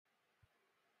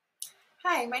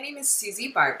Hi, my name is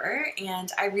Suzie Barbour,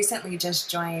 and I recently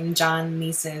just joined John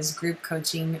Meese's group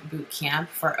coaching boot camp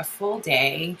for a full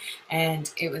day,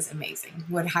 and it was amazing.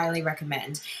 Would highly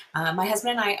recommend. My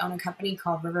husband and I own a company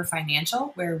called River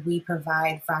Financial, where we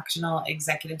provide fractional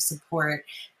executive support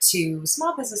to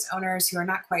small business owners who are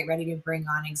not quite ready to bring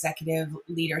on executive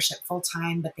leadership full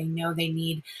time, but they know they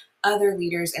need other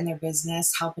leaders in their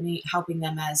business helping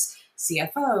them as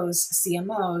CFOs,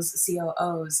 CMOs,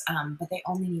 COOs, but they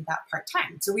only need that part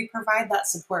time. So we provide that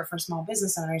support for small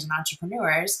business owners and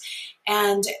entrepreneurs,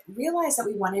 and realized that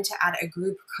we wanted to add a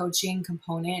group coaching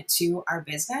component to our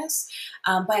business.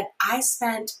 But I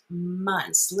spent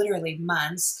months, literally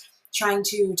months, trying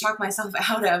to talk myself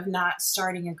out of not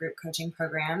starting a group coaching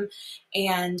program.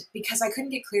 And because I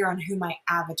couldn't get clear on who my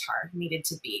avatar needed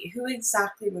to be, who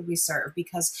exactly would we serve?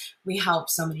 Because we help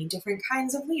so many different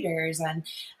kinds of leaders, and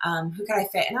who could I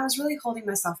fit? And I was really holding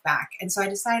myself back. And so I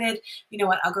decided, you know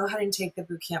what, I'll go ahead and take the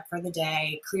boot camp for the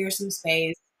day, clear some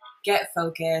space, get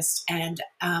focused. And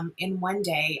in one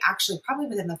day, actually, probably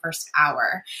within the first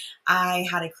hour, I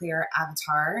had a clear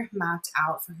avatar mapped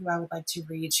out for who I would like to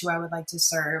reach, who I would like to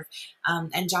serve.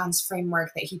 And John's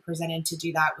framework that he presented to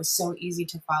do that was so easy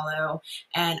to follow.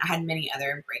 And I had many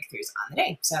other breakthroughs on the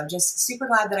day. So just super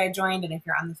glad that I joined. And if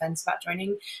you're on the fence about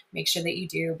joining, make sure that you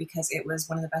do, because it was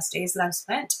one of the best days that I've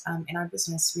spent in our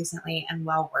business recently, and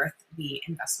well worth the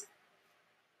investment.